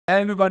Hey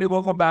everybody,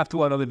 welcome back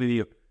to another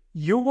video.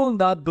 You will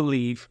not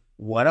believe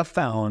what I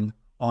found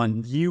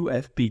on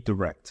UFB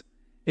Direct.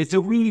 It's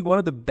really one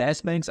of the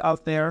best banks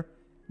out there.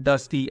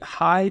 Does the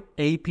high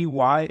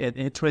APY and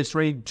interest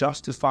rate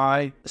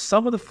justify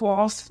some of the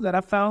flaws that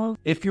I found?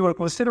 If you are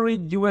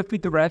considering UFB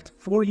Direct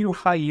for your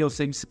high yield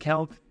savings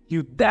account,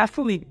 you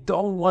definitely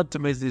don't want to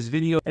miss this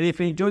video. And if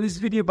you enjoyed this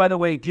video, by the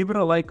way, give it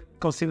a like,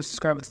 consider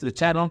subscribing to the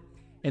channel,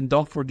 and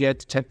don't forget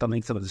to check the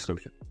links in the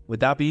description. With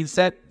that being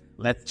said,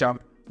 let's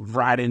jump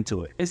right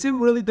into it. Is it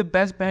really the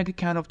best bank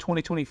account of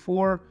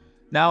 2024?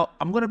 Now,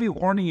 I'm going to be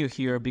warning you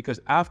here because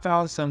I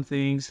found some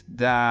things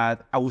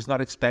that I was not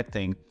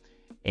expecting,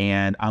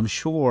 and I'm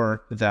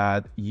sure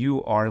that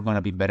you are going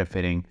to be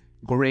benefiting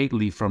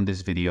greatly from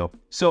this video.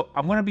 So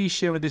I'm going to be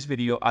sharing this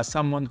video as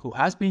someone who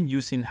has been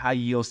using high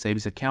yield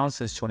savings accounts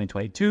since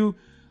 2022.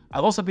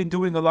 I've also been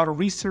doing a lot of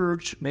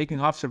research,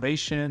 making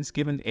observations,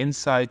 giving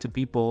insight to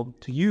people,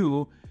 to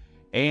you.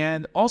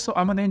 And also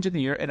I'm an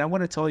engineer, and I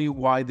want to tell you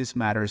why this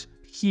matters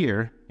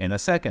here in a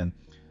second.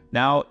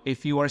 Now,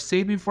 if you are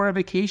saving for a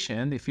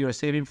vacation, if you are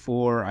saving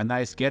for a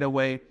nice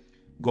getaway,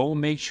 go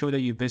make sure that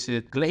you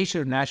visit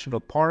Glacier National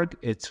Park.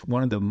 It's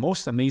one of the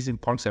most amazing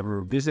parks I've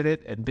ever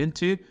visited and been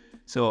to.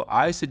 So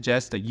I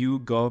suggest that you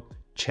go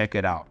check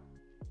it out.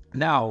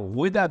 Now,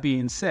 with that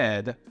being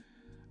said,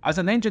 as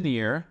an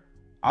engineer,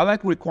 I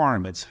like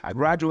requirements. I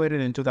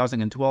graduated in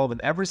 2012,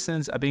 and ever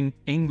since I've been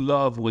in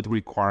love with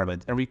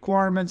requirements. And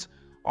requirements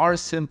are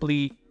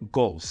simply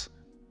goals,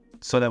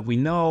 so that we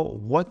know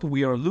what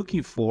we are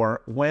looking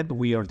for when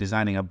we are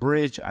designing a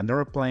bridge, an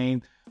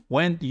airplane,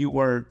 when you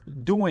are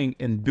doing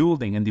and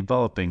building and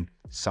developing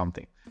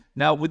something.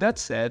 Now, with that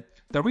said,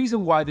 the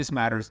reason why this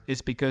matters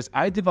is because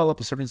I developed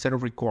a certain set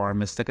of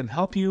requirements that can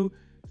help you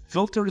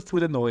filter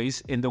through the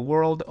noise in the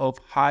world of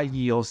high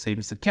yield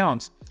savings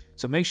accounts.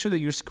 So make sure that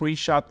you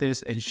screenshot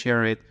this and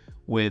share it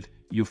with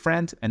your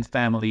friends and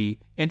family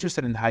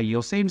interested in high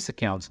yield savings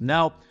accounts.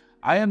 Now,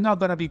 I am not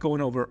going to be going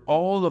over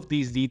all of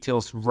these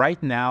details right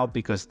now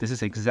because this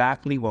is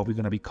exactly what we're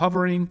going to be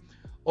covering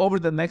over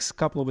the next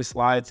couple of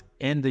slides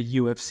in the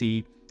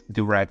UFB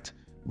Direct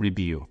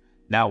review.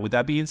 Now, with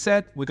that being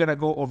said, we're going to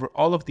go over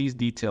all of these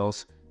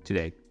details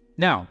today.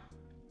 Now,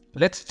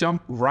 let's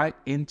jump right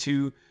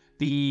into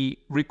the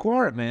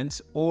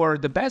requirements or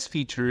the best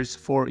features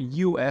for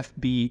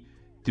UFB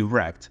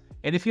Direct.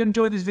 And if you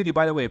enjoyed this video,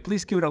 by the way,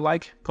 please give it a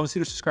like,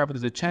 consider subscribing to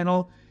the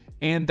channel.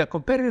 And the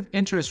competitive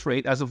interest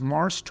rate as of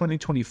March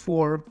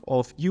 2024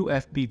 of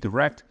UFB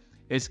Direct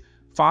is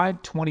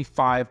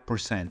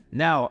 5.25%.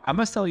 Now, I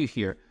must tell you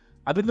here,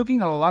 I've been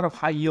looking at a lot of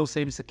high yield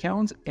savings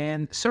accounts,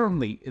 and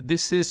certainly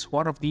this is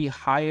one of the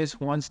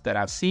highest ones that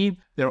I've seen.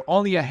 There are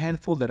only a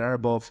handful that are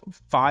above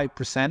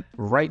 5%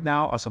 right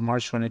now as of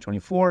March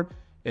 2024,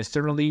 and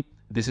certainly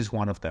this is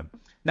one of them.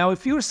 Now,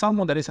 if you're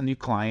someone that is a new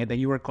client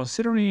and you are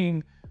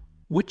considering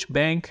which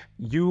bank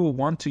you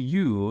want to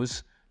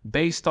use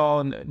based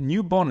on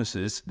new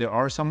bonuses, there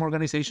are some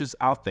organizations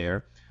out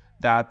there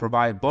that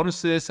provide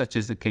bonuses, such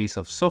as the case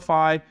of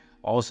SoFi.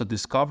 Also,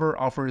 Discover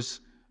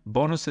offers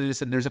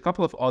bonuses, and there's a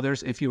couple of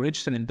others. If you're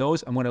interested in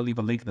those, I'm going to leave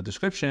a link in the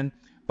description.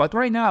 But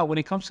right now, when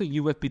it comes to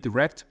UFB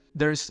Direct,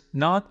 there's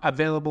not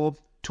available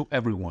to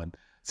everyone.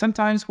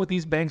 Sometimes what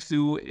these banks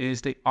do is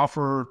they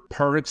offer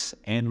perks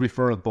and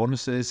referral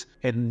bonuses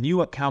and new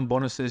account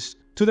bonuses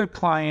to their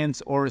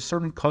clients or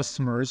certain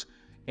customers,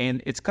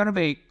 and it's kind of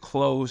a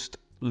closed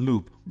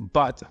loop.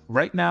 But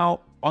right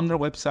now on their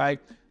website,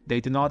 they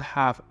do not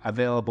have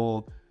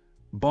available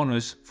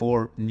bonus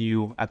for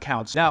new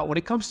accounts. Now, when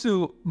it comes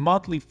to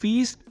monthly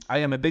fees, I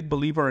am a big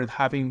believer in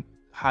having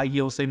high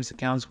yield savings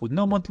accounts with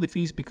no monthly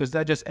fees because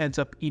that just ends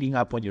up eating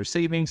up on your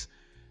savings.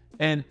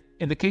 And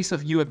in the case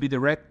of UFB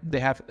Direct,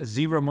 they have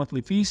 0 monthly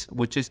fees,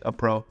 which is a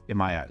pro in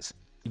my eyes.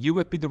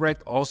 UFB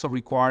Direct also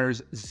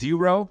requires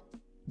 0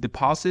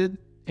 deposit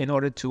in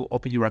order to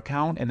open your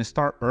account and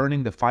start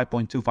earning the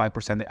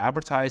 5.25% they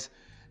advertise.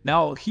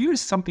 Now,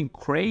 here's something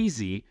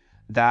crazy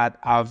that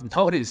I've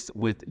noticed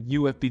with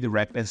UFB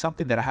Direct and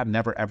something that I have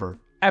never,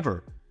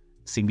 ever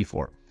seen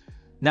before.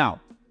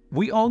 Now,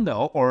 we all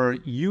know, or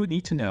you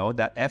need to know,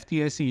 that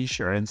FDIC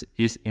insurance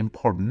is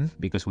important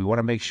because we want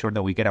to make sure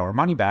that we get our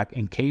money back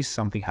in case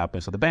something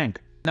happens to the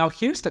bank. Now,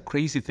 here's the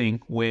crazy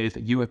thing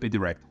with UFB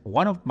Direct.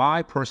 One of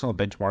my personal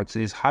benchmarks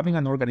is having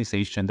an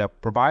organization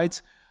that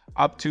provides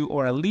up to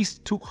or at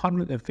least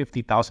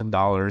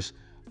 $250,000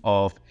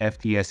 of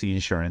FDIC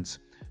insurance.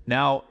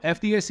 Now,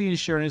 FDIC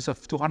insurance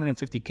of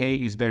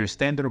 $250K is very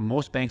standard.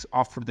 Most banks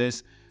offer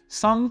this.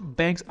 Some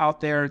banks out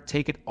there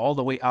take it all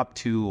the way up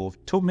to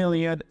 $2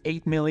 million,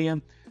 $8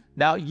 million.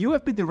 Now,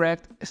 UFB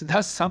Direct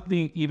does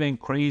something even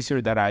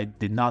crazier that I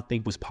did not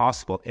think was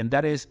possible, and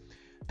that is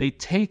they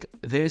take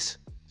this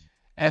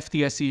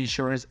FDIC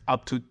insurance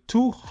up to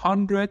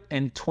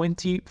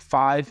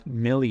 $225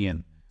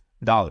 million.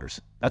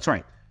 That's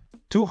right,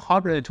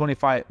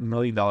 $225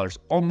 million,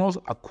 almost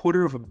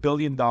 $250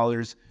 million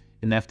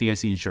in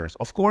FDIC insurance.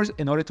 Of course,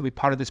 in order to be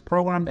part of this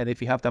program, and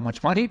if you have that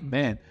much money,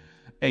 man,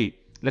 hey,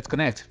 let's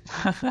connect.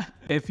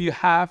 If you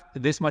have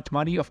this much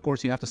money, of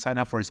course, you have to sign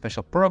up for a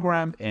special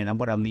program. And I'm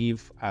going to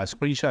leave a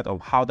screenshot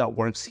of how that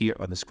works here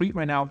on the screen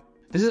right now.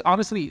 This is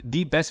honestly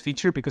the best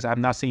feature because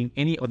I'm not seeing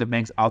any of the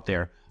banks out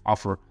there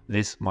offer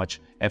this much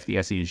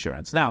FDIC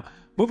insurance. Now,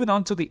 moving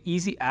on to the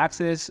easy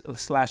access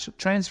 /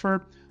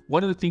 transfer.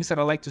 One of the things that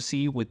I like to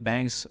see with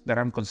banks that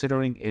I'm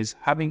considering is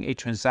having a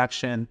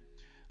transaction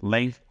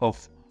length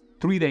of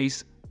 3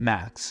 days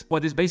max.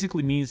 What this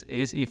basically means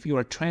is if you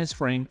are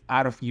transferring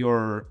out of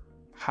your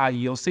high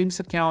yield savings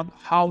account,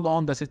 how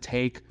long does it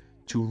take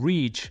to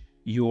reach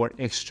your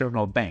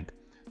external bank?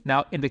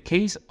 Now, in the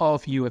case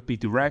of UFB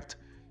Direct,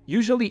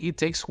 usually it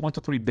takes 1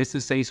 to 3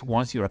 business days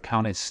once your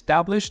account is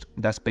established.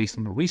 That's based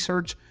on the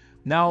research.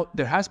 Now,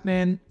 there has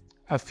been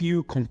a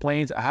few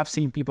complaints. I have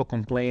seen people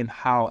complain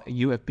how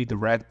UFB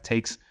Direct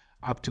takes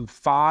up to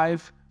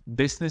 5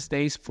 business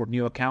days for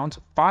new accounts.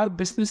 5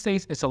 business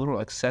days is a little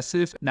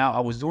excessive. Now, I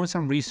was doing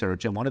some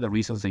research, and one of the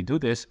reasons they do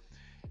this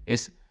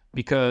is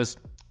because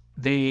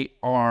they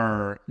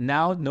are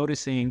now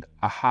noticing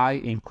a high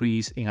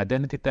increase in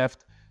identity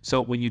theft.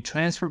 So when you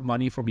transfer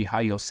money from your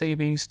high yield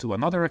savings to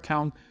another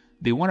account,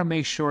 they want to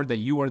make sure that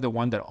you are the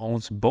one that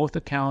owns both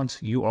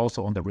accounts. You are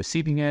also on the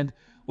receiving end,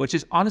 which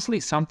is honestly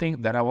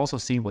something that I've also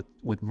seen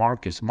with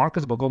Marcus.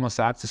 Marcus by Goldman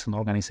Sachs is an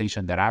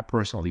organization that I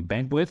personally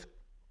bank with.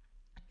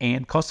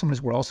 And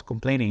customers were also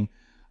complaining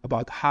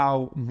about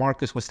how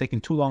Marcus was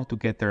taking too long to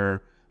get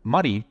their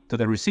money to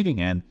the receiving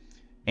end.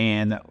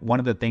 And one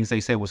of the things they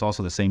said was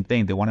also the same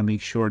thing. They want to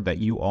make sure that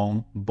you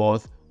own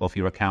both of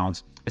your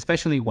accounts,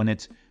 especially when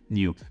it's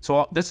new.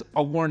 So that's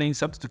a warning,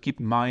 something to keep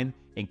in mind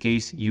in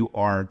case you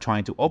are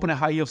trying to open a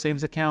high yield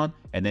savings account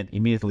and then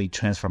immediately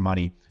transfer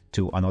money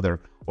to another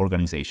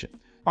organization.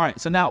 All right,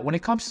 so now when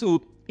it comes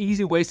to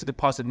easy ways to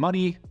deposit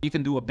money, you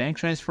can do a bank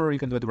transfer, you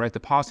can do a direct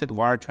deposit,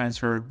 wire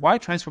transfer. Wire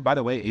transfer, by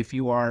the way, if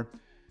you are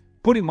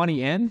putting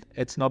money in,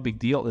 it's no big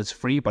deal, it's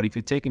free. But if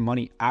you're taking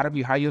money out of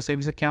your high yield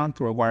savings account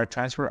through a wire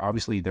transfer,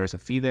 obviously there's a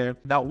fee there.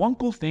 Now, one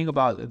cool thing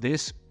about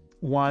this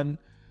one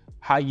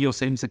high yield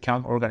savings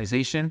account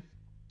organization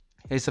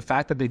is the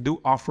fact that they do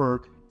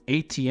offer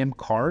ATM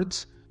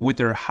cards with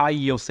their high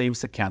yield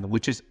savings account,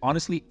 which is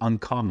honestly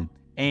uncommon.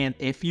 And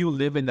if you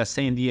live in the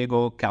San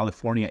Diego,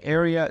 California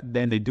area,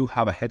 then they do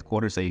have a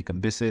headquarters that you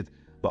can visit.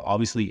 But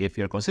obviously, if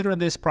you're considering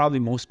this, probably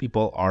most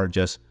people are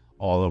just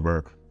all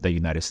over the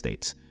United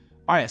States.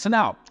 All right, so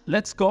now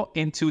let's go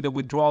into the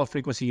withdrawal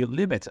frequency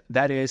limit.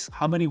 That is,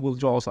 how many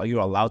withdrawals are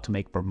you allowed to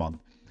make per month?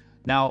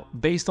 Now,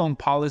 based on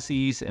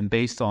policies and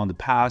based on the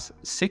past,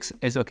 6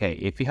 is okay.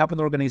 If you have an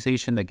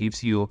organization that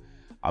gives you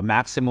a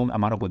maximum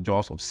amount of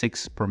withdrawals of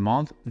 6 per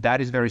month,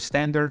 that is very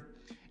standard.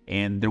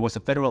 And there was a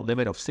federal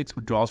limit of 6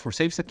 withdrawals for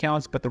savings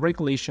accounts, but the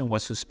regulation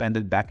was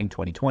suspended back in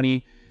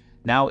 2020.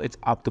 Now it's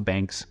up to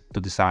banks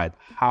to decide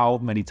how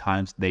many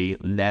times they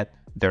let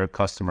their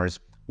customers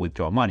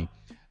withdraw money.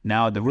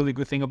 Now, the really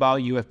good thing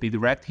about UFB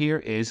Direct here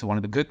is one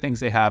of the good things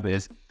they have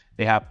is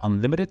they have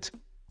unlimited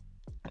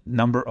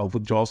number of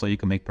withdrawals that you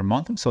can make per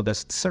month. So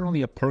that's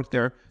certainly a perk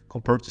there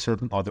compared to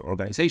certain other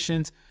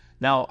organizations.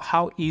 Now,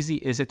 how easy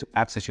is it to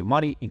access your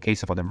money in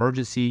case of an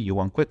emergency? You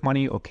want quick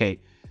money? Okay.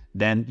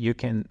 Then you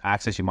can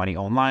access your money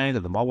online to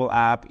the mobile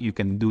app. You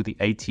can do the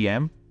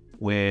ATM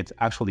with,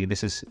 actually,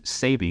 this is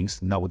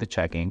savings, not with the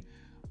checking.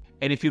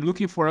 And if you're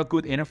looking for a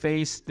good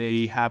interface,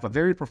 they have a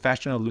very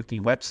professional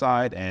looking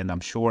website, and I'm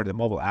sure the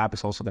mobile app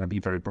is also going to be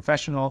very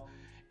professional.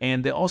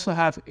 And they also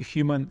have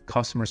human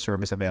customer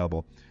service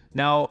available.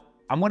 Now,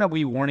 I'm going to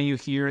be warning you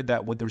here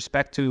that with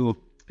respect to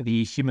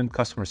the human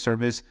customer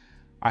service,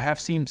 I have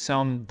seen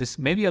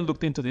maybe I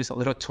looked into this a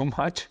little too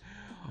much,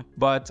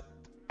 but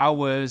I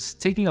was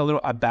taken a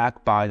little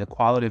aback by the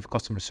quality of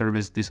customer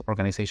service this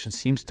organization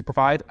seems to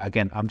provide.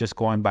 Again, I'm just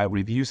going by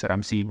reviews that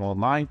I'm seeing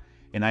online,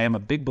 and I am a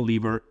big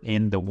believer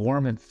in the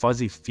warm and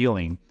fuzzy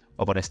feeling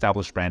of an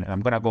established brand. And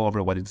I'm going to go over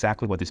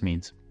exactly what this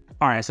means.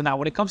 All right, so now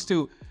when it comes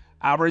to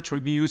average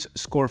reviews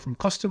scored from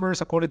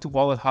customers, according to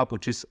Wallet Hub,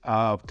 which is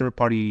a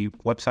third-party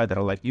website that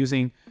I like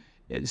using,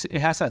 it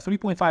has a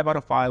 3.5 out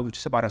of 5, which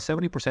is about a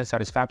 70%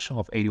 satisfaction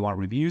of 81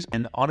 reviews.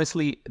 And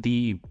honestly,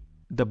 the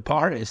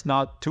bar is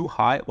not too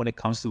high when it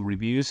comes to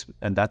reviews,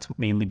 and that's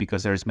mainly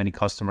because there's many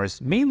customers,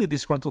 mainly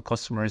disgruntled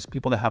customers,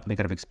 people that have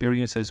negative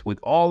experiences with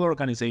all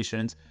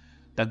organizations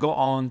that go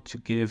on to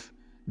give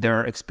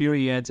their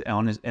experience,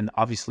 and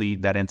obviously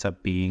that ends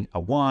up being a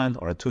 1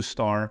 or a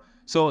 2-star.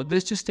 So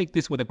let's just take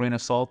this with a grain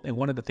of salt. And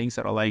one of the things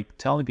that I like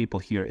telling people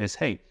here is,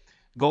 hey,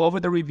 go over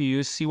the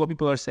reviews, see what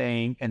people are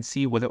saying, and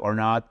see whether or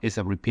not it's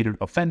a repeated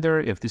offender,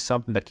 if there's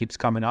something that keeps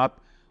coming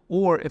up,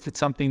 or if it's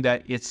something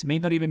that may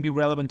not even be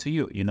relevant to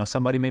you. You know,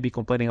 somebody may be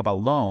complaining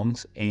about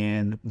loans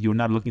and you're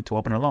not looking to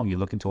open a loan, you're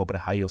looking to open a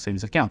high yield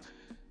savings account.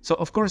 So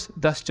of course,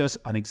 that's just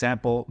an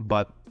example,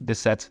 but this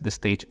sets the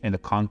stage and the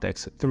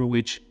context through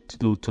which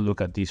to look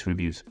at these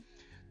reviews.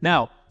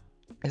 Now,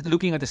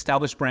 looking at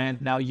established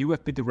brand, now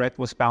UFB Direct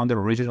was founded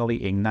originally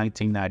in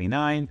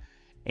 1999,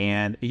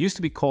 and it used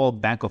to be called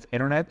Bank of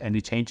Internet, and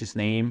it changed its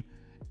name.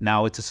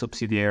 Now it's a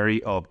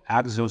subsidiary of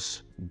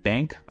Axios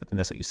Bank. I think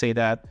that's how you say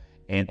that.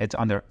 And it's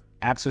under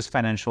Access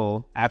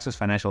Financial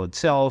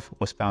itself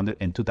was founded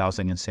in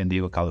 2000 in San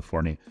Diego,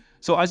 California.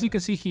 So as you can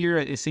see here,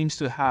 it seems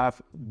to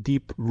have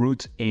deep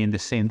roots in the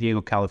San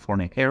Diego,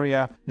 California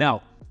area.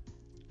 Now,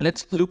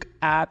 let's look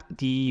at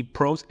the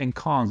pros and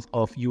cons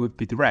of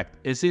UFP Direct.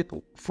 Is it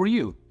for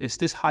you? Is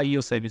this high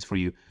yield savings for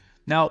you?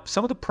 Now,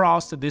 some of the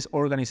pros that this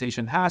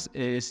organization has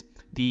is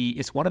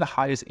it's one of the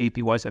highest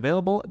APYs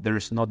available.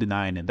 There's no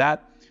denying in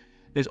that.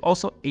 There's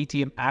also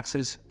ATM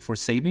access for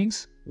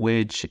savings,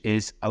 which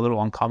is a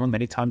little uncommon.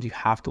 Many times you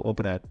have to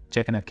open a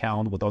checking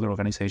account with other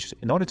organizations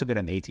in order to get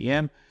an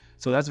ATM.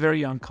 So that's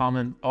very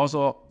uncommon.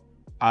 Also,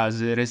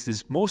 as it is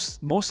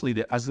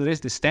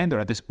the standard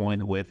at this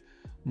point with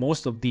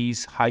most of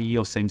these high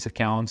yield savings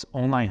accounts,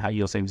 online high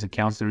yield savings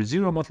accounts, there is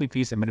 0 monthly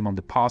fees and minimum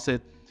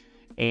deposit.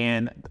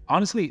 And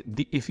honestly,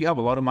 if you have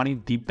a lot of money,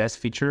 the best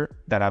feature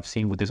that I've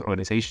seen with this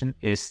organization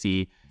is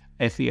the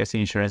FDIC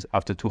insurance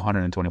up to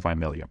 $225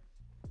 million.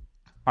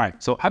 All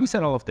right, so having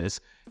said all of this,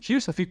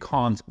 here's a few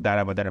cons that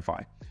I've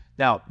identified.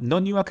 Now, no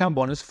new account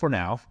bonus for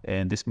now,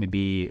 and this may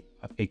be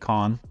a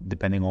con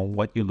depending on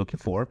what you're looking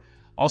for.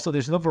 Also,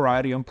 there's no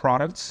variety on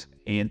products,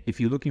 and if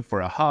you're looking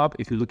for a hub,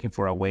 if you're looking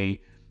for a way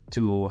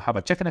to have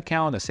a checking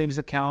account, a savings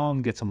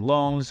account, get some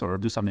loans, or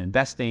do some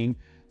investing,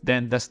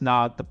 then that's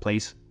not the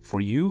place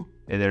for you.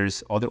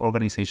 There's other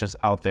organizations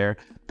out there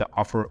that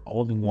offer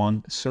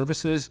all-in-one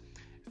services.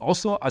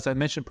 Also, as I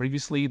mentioned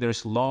previously,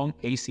 there's long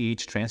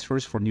ACH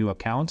transfers for new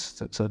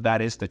accounts. So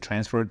that is the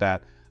transfer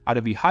that out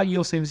of a high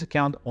yield savings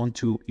account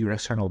onto your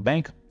external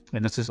bank.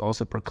 And this is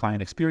also per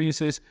client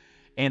experiences.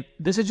 And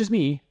this is just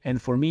me.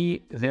 And for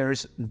me,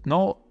 there's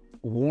no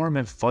warm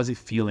and fuzzy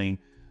feeling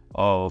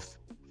of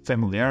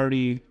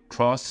familiarity,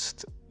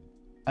 trust.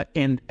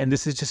 And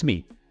this is just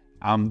me.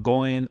 I'm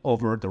going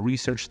over the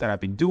research that I've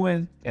been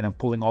doing and I'm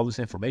pulling all this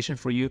information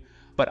for you.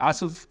 But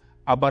as of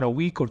about a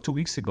week or 2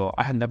 weeks ago,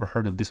 I had never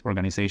heard of this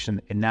organization.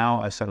 And now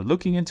I started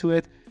looking into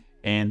it.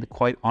 And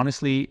quite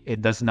honestly,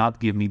 it does not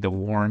give me the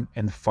warm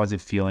and fuzzy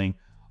feeling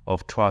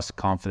of trust,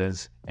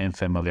 confidence, and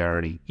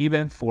familiarity,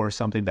 even for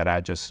something that I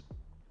just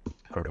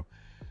heard of.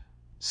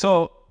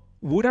 So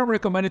would I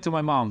recommend it to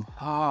my mom?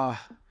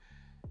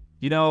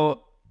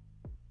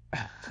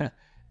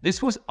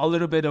 This was a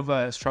little bit of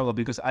a struggle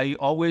because I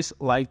always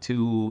like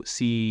to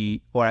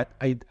see, or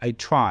I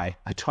try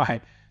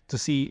to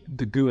see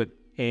the good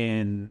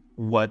in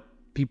what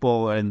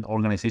people and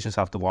organizations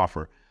have to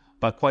offer.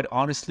 But quite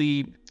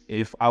honestly,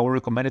 if I were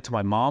recommended to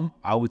my mom,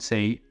 I would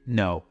say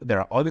no. There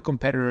are other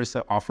competitors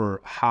that offer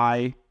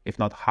high, if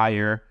not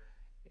higher,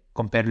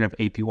 competitive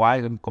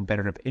APY and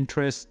competitive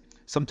interest.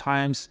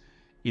 Sometimes,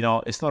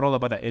 it's not all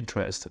about the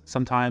interest.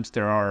 Sometimes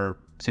there are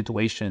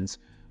situations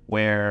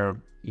where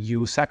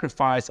you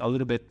sacrifice a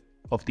little bit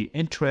of the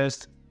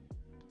interest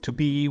to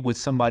be with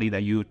somebody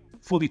that you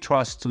fully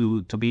trust,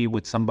 to be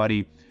with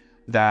somebody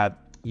that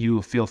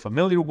you feel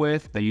familiar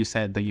with, that you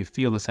said that you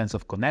feel a sense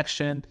of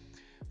connection.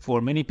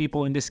 For many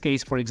people in this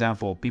case, for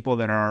example, people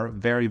that are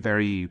very,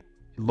 very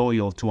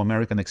loyal to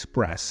American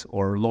Express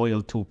or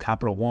loyal to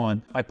Capital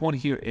One, my point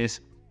here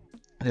is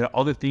there are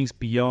other things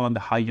beyond the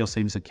high yield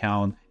savings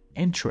account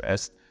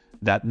interest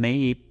that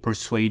may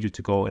persuade you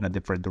to go in a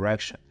different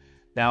direction.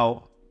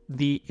 Now,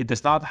 it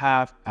does not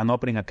have an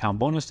opening account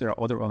bonus. There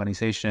are other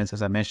organizations,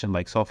 as I mentioned,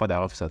 like SoFi, that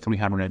offers a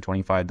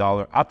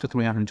 $325, up to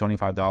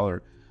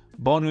 $325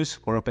 bonus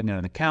for opening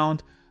an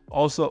account.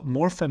 Also,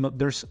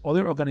 there's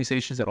other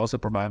organizations that also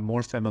provide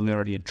more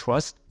familiarity and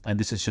trust, and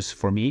this is just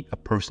for me, a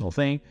personal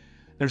thing.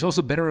 There's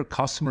also better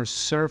customer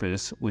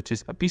service, which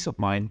is a peace of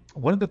mind.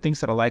 One of the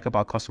things that I like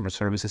about customer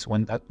service is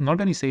when an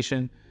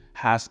organization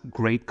has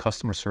great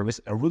customer service,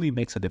 it really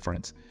makes a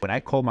difference. When I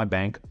call my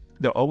bank,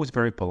 they're always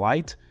very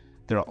polite.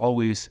 They're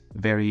always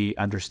very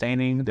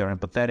understanding. They're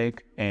empathetic,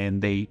 and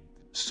they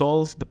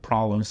solve the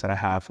problems that I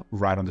have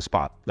right on the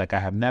spot. Like I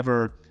have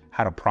never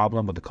had a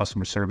problem with the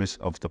customer service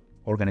of the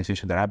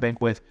organization that I bank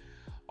with.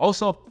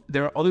 Also,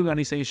 there are other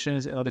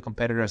organizations and other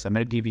competitors that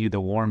may give you the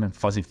warm and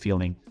fuzzy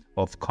feeling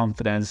of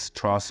confidence,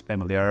 trust,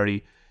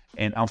 familiarity.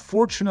 And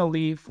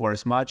unfortunately, for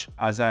as much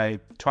as I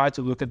try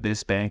to look at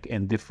this bank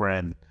in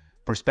different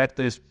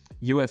perspectives,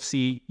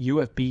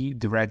 UFP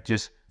Direct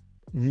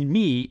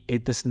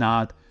it does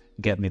not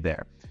get me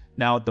there.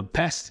 Now, the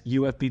best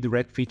UFP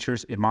Direct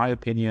features, in my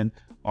opinion,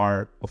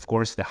 are, of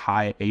course, the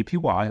high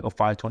APY of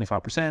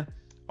 5.25%.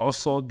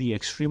 Also, the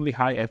extremely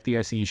high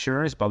FDIC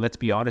insurance, but let's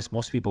be honest,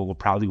 most people will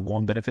probably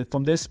won't benefit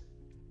from this.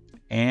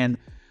 And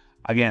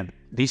again,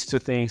 these two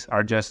things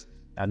are just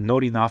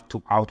not enough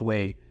to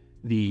outweigh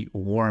the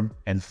warm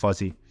and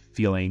fuzzy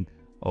feeling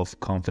of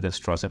confidence,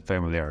 trust, and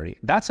familiarity.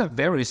 That's a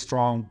very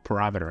strong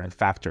parameter and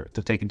factor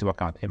to take into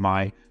account, in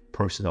my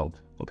personal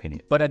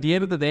opinion. But at the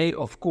end of the day,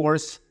 of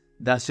course,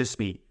 that's just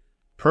me.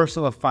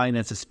 Personal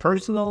finance is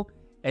personal.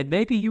 And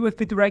maybe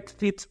UFP Direct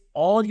fits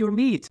all your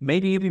needs.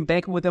 Maybe you've been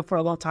banking with them for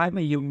a long time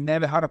and you've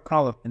never had a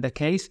problem. In that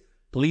case,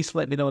 please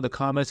let me know in the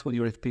comments what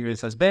your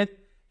experience has been.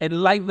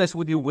 Enlighten us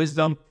with your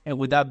wisdom. And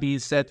with that being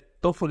said,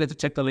 don't forget to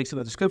check the links in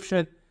the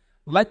description.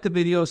 Like the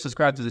video,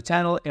 subscribe to the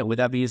channel. And with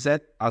that being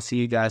said, I'll see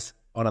you guys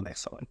on the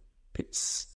next one. Peace.